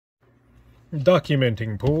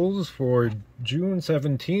Documenting polls for June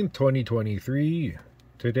 17th, 2023.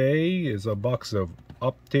 Today is a box of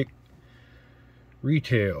Optic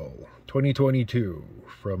Retail 2022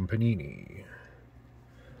 from Panini.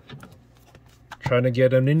 Trying to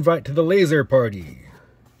get an invite to the laser party.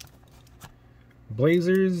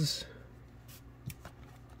 Blazers,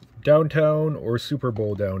 downtown or Super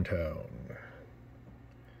Bowl downtown.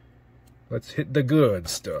 Let's hit the good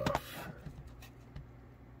stuff.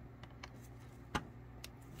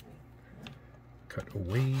 Cut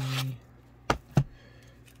away.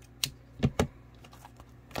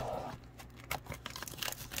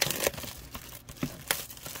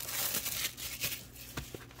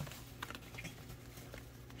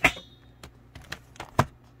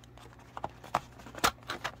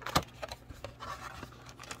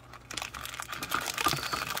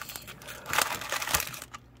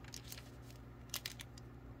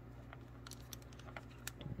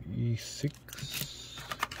 E6.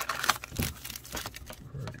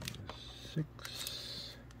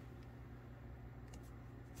 6.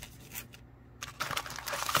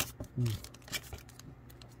 Ooh.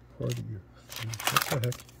 What the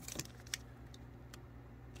heck?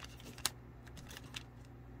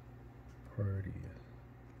 Party.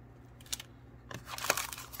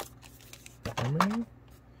 How many?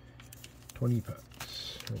 20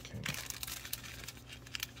 packs. Okay.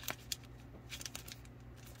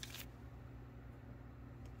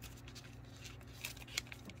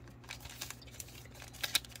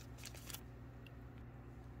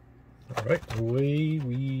 Alright, away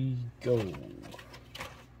we go.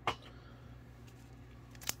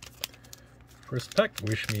 First pack,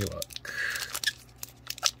 wish me luck.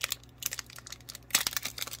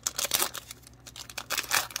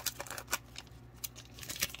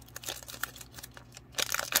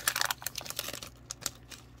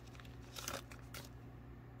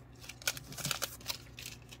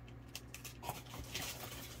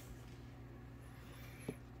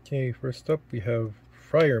 Okay, first up we have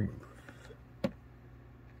Friarmouth.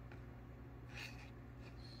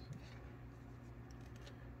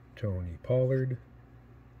 Tony Pollard,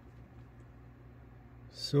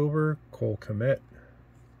 Silver, Cole Kmet,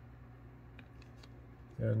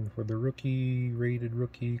 and for the rookie, rated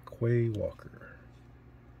rookie, Quay Walker.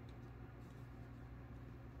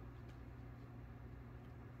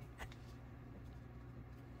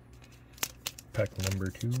 Pack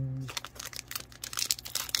number 2.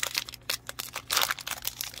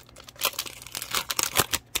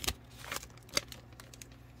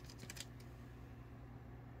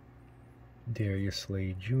 Darius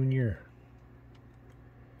Slade Jr.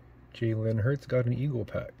 Jalen Hurts got an Eagle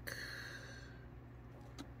pack.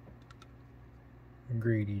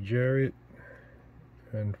 Grady Jarrett.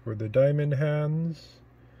 And for the Diamond Hands,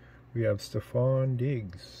 we have Stephon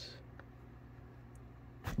Diggs.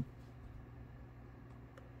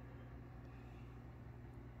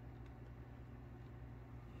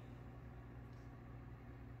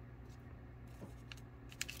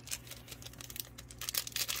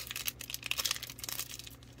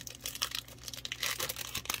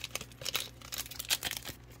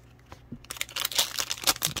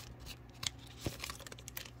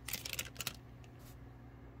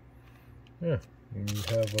 Yeah, we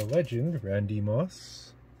have a legend, Randy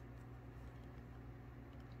Moss,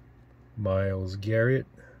 Myles Garrett.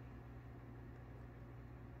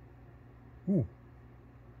 Ooh,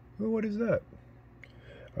 what is that?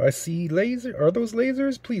 I see laser. Are those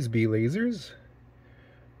lasers? Please be lasers.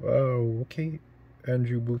 Wow, okay.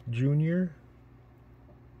 Andrew Booth Jr.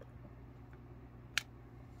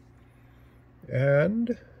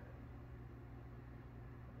 And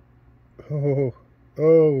oh.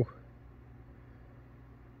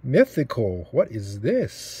 Mythical. What is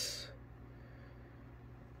this?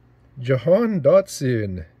 Jahan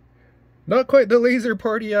Dotson. Not quite the laser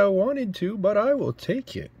party I wanted to, but I will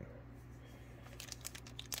take it.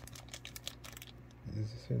 Is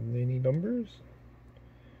this in any numbers?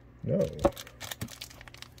 No.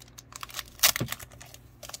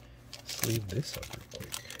 Let's leave this up real quick.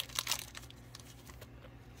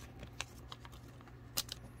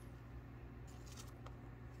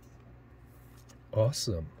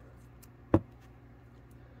 Awesome. It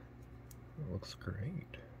looks great.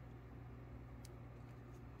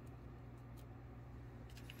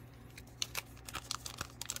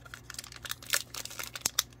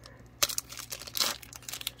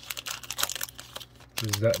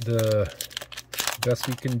 Is that the best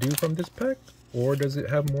we can do from this pack? Or does it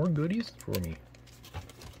have more goodies for me?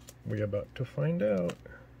 We're about to find out.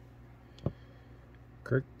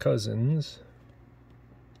 Kirk Cousins,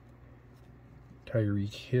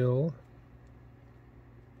 Tyreek Hill,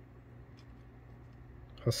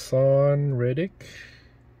 Hassan Reddick.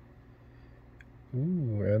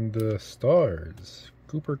 Ooh, and the Stars.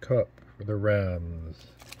 Cooper Kupp for the Rams.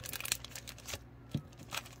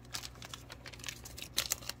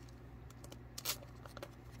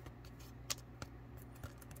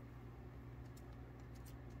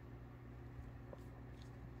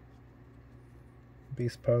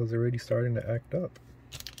 Base pile's already starting to act up.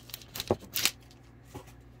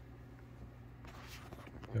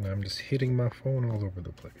 And I'm just hitting my phone all over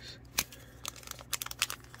the place.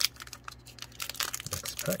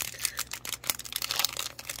 Next pack.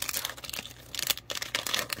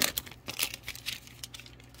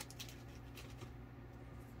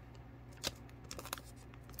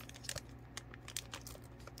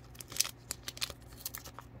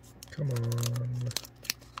 Come on.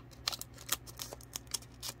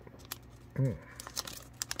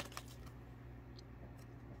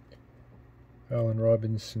 Allen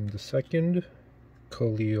Robinson II,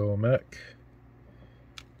 Khalil Mack,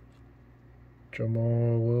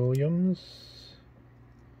 Jamal Williams,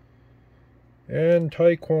 and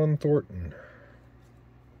Tyquan Thornton.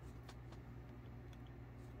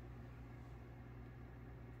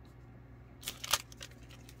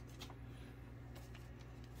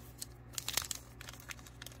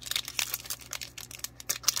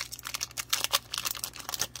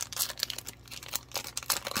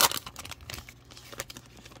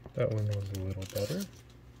 That one was a little better.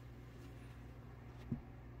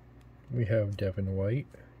 We have Devin White,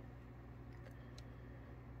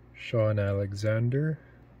 Sean Alexander,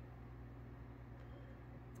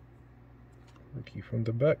 rookie from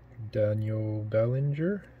the back, Daniel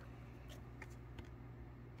Bellinger,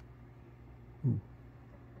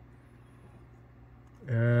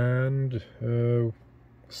 and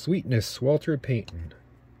Sweetness, Walter Payton.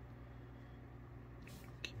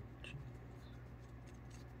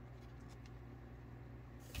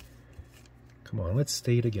 Come on, let's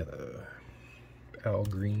stay together. Al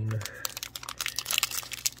Green.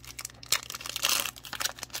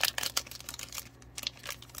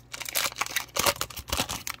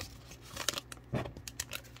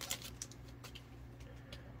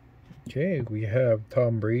 Okay, we have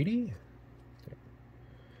Tom Brady,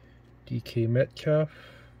 DK Metcalf,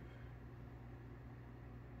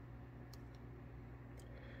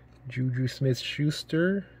 Juju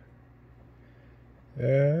Smith-Schuster,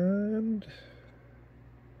 and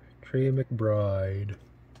Trey McBride.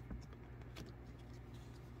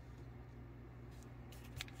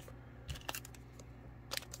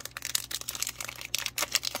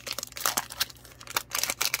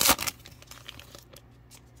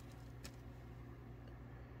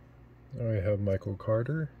 I have Michael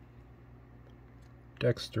Carter,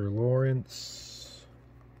 Dexter Lawrence,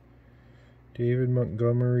 David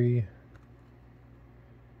Montgomery,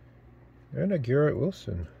 and a Garrett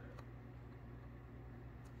Wilson.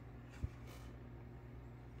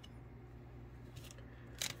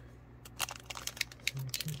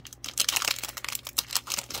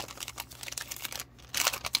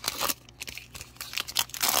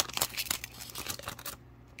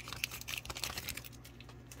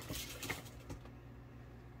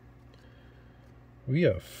 We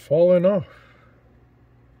have fallen off.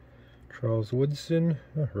 Charles Woodson,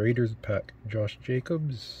 Raiders pack, Josh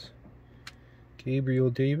Jacobs, Gabriel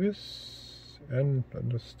Davis, and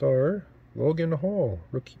the star, Logan Hall,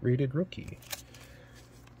 rated rookie.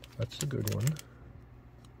 That's a good one.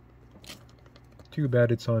 Too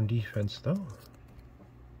bad it's on defense though.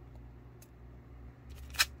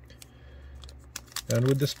 And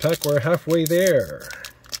with this pack, we're halfway there.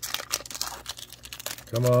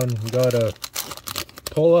 Come on, we gotta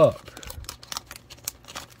pull up,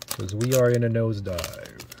 because we are in a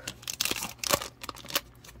nosedive.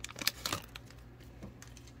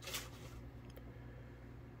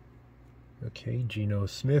 Okay, Geno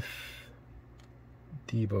Smith,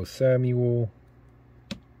 Deebo Samuel,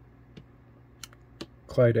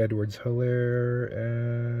 Clyde Edwards-Helaire,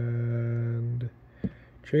 and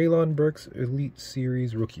Treylon Burks Elite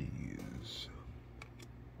Series rookies.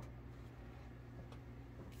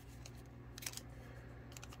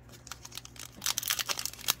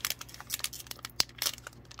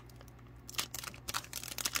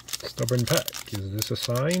 Stubborn pack. Is this a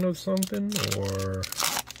sign of something or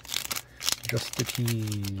just a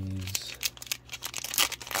tease?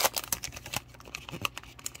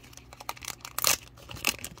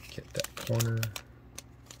 Get that corner.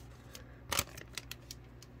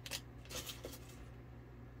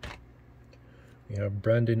 We have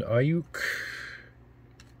Brandon Ayuk,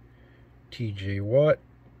 TJ Watt,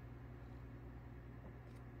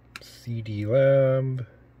 CD Lamb,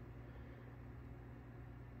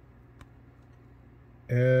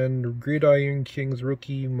 And Gridiron Kings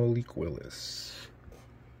rookie Malik Willis.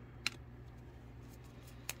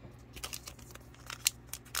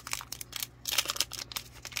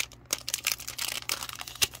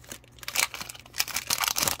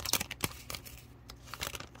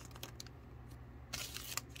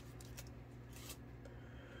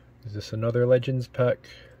 Is this another Legends pack?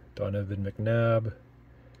 Donovan McNabb,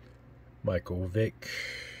 Michael Vick,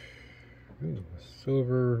 ooh,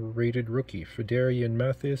 silver rated rookie, Fedarian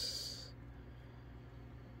Mathis,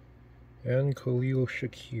 and Khalil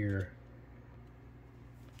Shakir.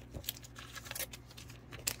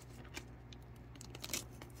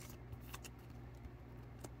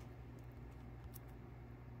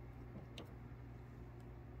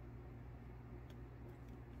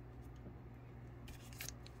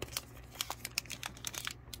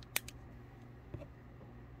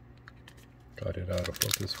 Got it out of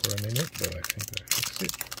focus for a minute, but I think I fixed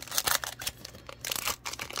it.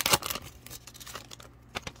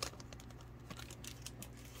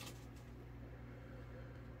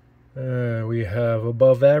 We have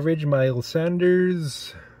above average Miles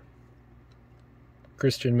Sanders,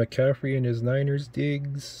 Christian McCaffrey and his Niners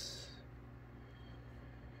digs,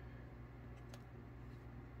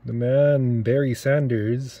 the man Barry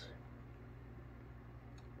Sanders,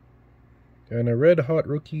 and a red hot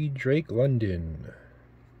rookie Drake London.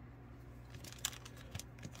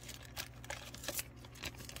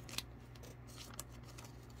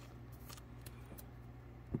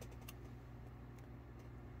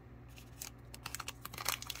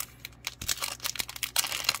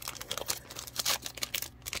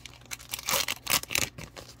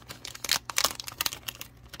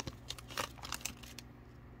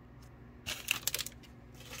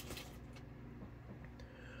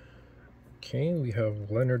 Okay, we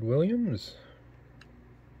have Leonard Williams,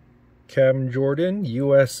 Cam Jordan,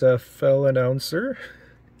 USFL announcer,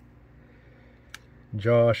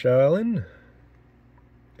 Josh Allen,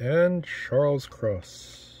 and Charles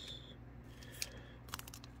Cross.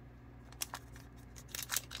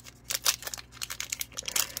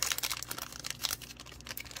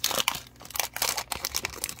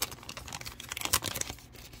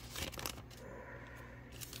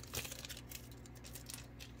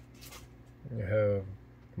 We have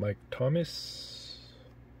Mike Thomas,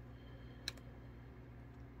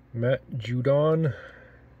 Matt Judon,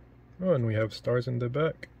 oh, and we have stars in the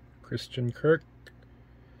back, Christian Kirk,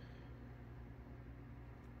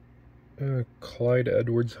 Clyde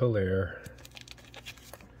Edwards-Helaire,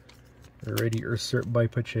 already usurped by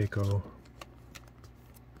Pacheco.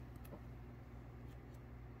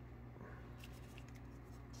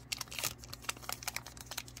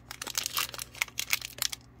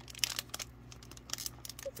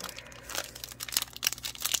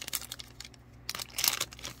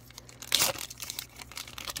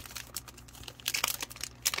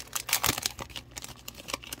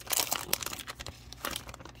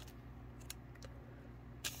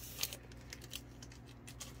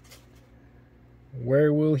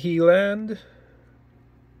 Where will he land?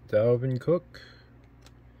 Dalvin Cook,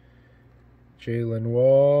 Jalen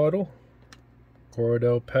Waddle,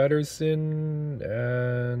 Cordell Patterson,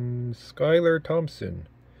 and Skylar Thompson.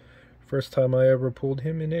 First time I ever pulled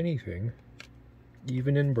him in anything,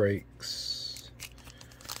 even in breaks.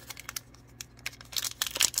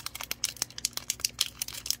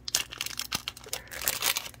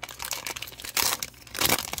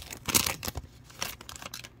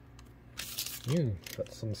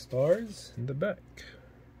 Got some stars in the back.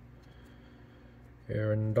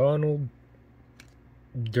 Aaron Donald,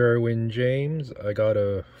 Derwin James. I got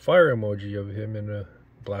a fire emoji of him in a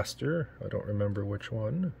blaster. I don't remember which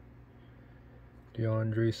one.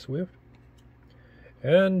 DeAndre Swift.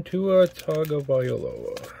 And Tua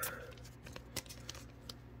Tagovailoa.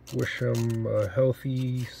 Wish him a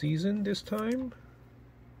healthy season this time.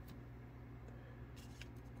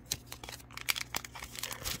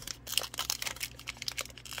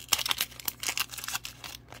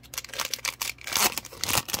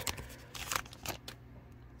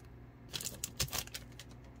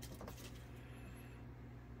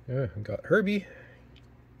 Yeah, got Herbie,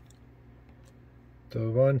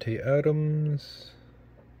 Devontae Adams,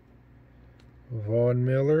 Von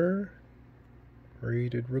Miller,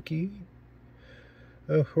 rated rookie.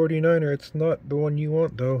 49er, it's not the one you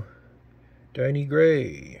want though. Danny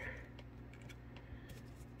Gray.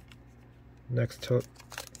 Next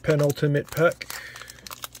penultimate pack.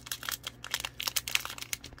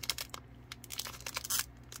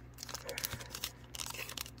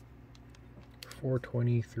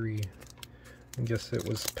 $4.23. I guess it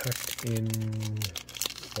was packed in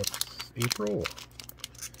what's April?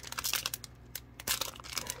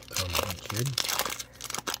 expected.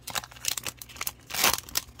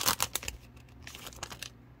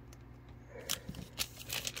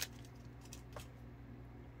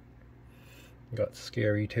 Got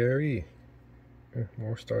Scary Terry.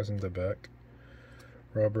 More stars in the back.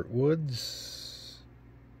 Robert Woods.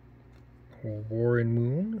 Warren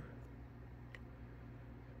Moon.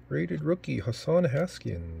 Rated rookie Hassan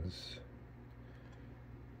Haskins.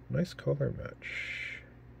 Nice color match.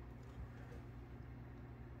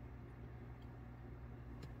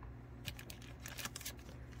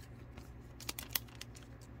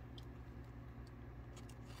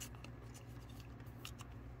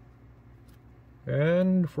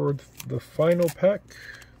 And for the final pack,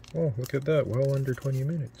 oh, look at that, well under 20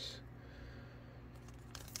 minutes.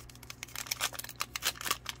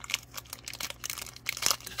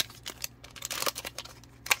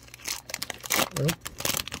 Oh,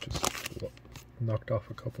 just knocked off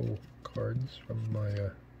a couple cards from my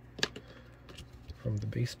from the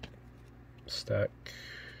base stack.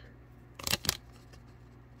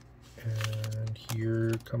 And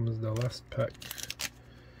here comes the last pack.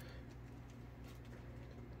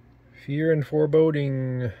 Fear and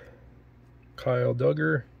Foreboding, Kyle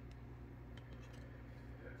Duggar,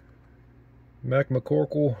 Mac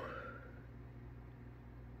McCorkle,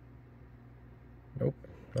 nope,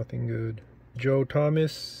 nothing good, Joe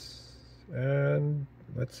Thomas, and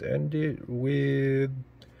let's end it with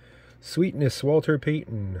Sweetness, Walter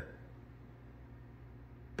Payton.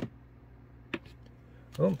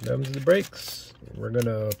 Well, them's the breaks. We're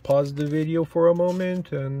gonna pause the video for a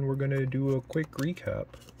moment and we're gonna do a quick recap.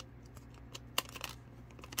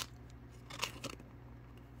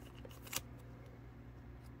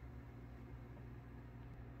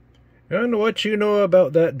 And what you know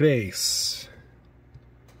about that base.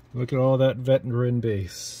 Look at all that veteran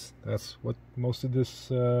base. That's what most of this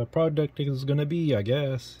product is going to be, I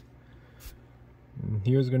guess. And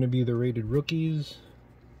here's going to be the rated rookies.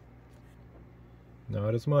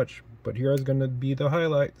 Not as much, but here's going to be the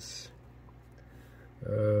highlights.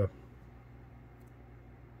 They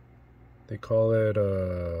call it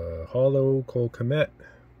Hollow Cole Kmet.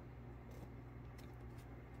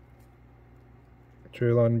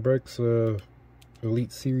 Traylon Burks,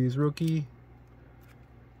 Elite Series rookie.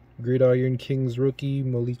 Gridiron Kings rookie,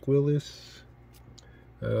 Malik Willis.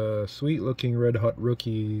 Sweet looking red hot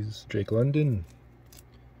rookies, Jake London.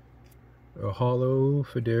 A hollow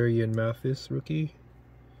Federian Mathis rookie.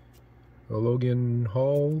 A Logan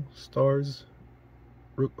Hall Stars,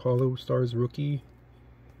 Hollow Stars rookie.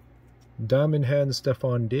 Diamond Hand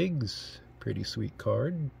Stephon Diggs, pretty sweet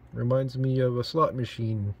card. Reminds me of a slot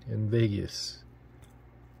machine in Vegas.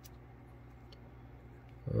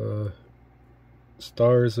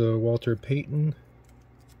 Stars Walter Payton.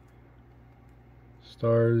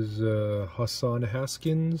 Stars Hassan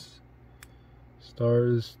Haskins.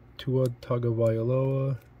 Stars Tua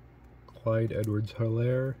Tagovailoa. Clyde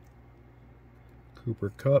Edwards-Helaire.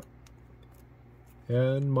 Cooper Kupp.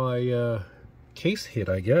 And my case hit,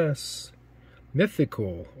 I guess.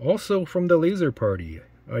 Mythical. Also from the Laser Party.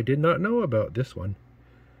 I did not know about this one.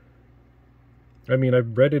 I mean,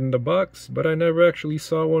 I've read it in the box, but I never actually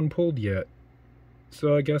saw one pulled yet.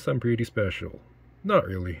 So I guess I'm pretty special. Not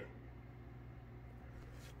really.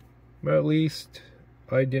 But at least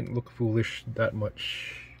I didn't look foolish that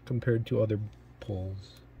much compared to other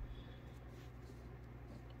pulls.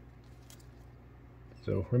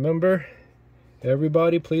 So remember,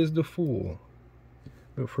 everybody plays the fool.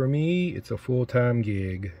 But for me, it's a full-time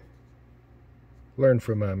gig. Learn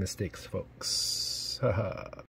from my mistakes, folks. Haha.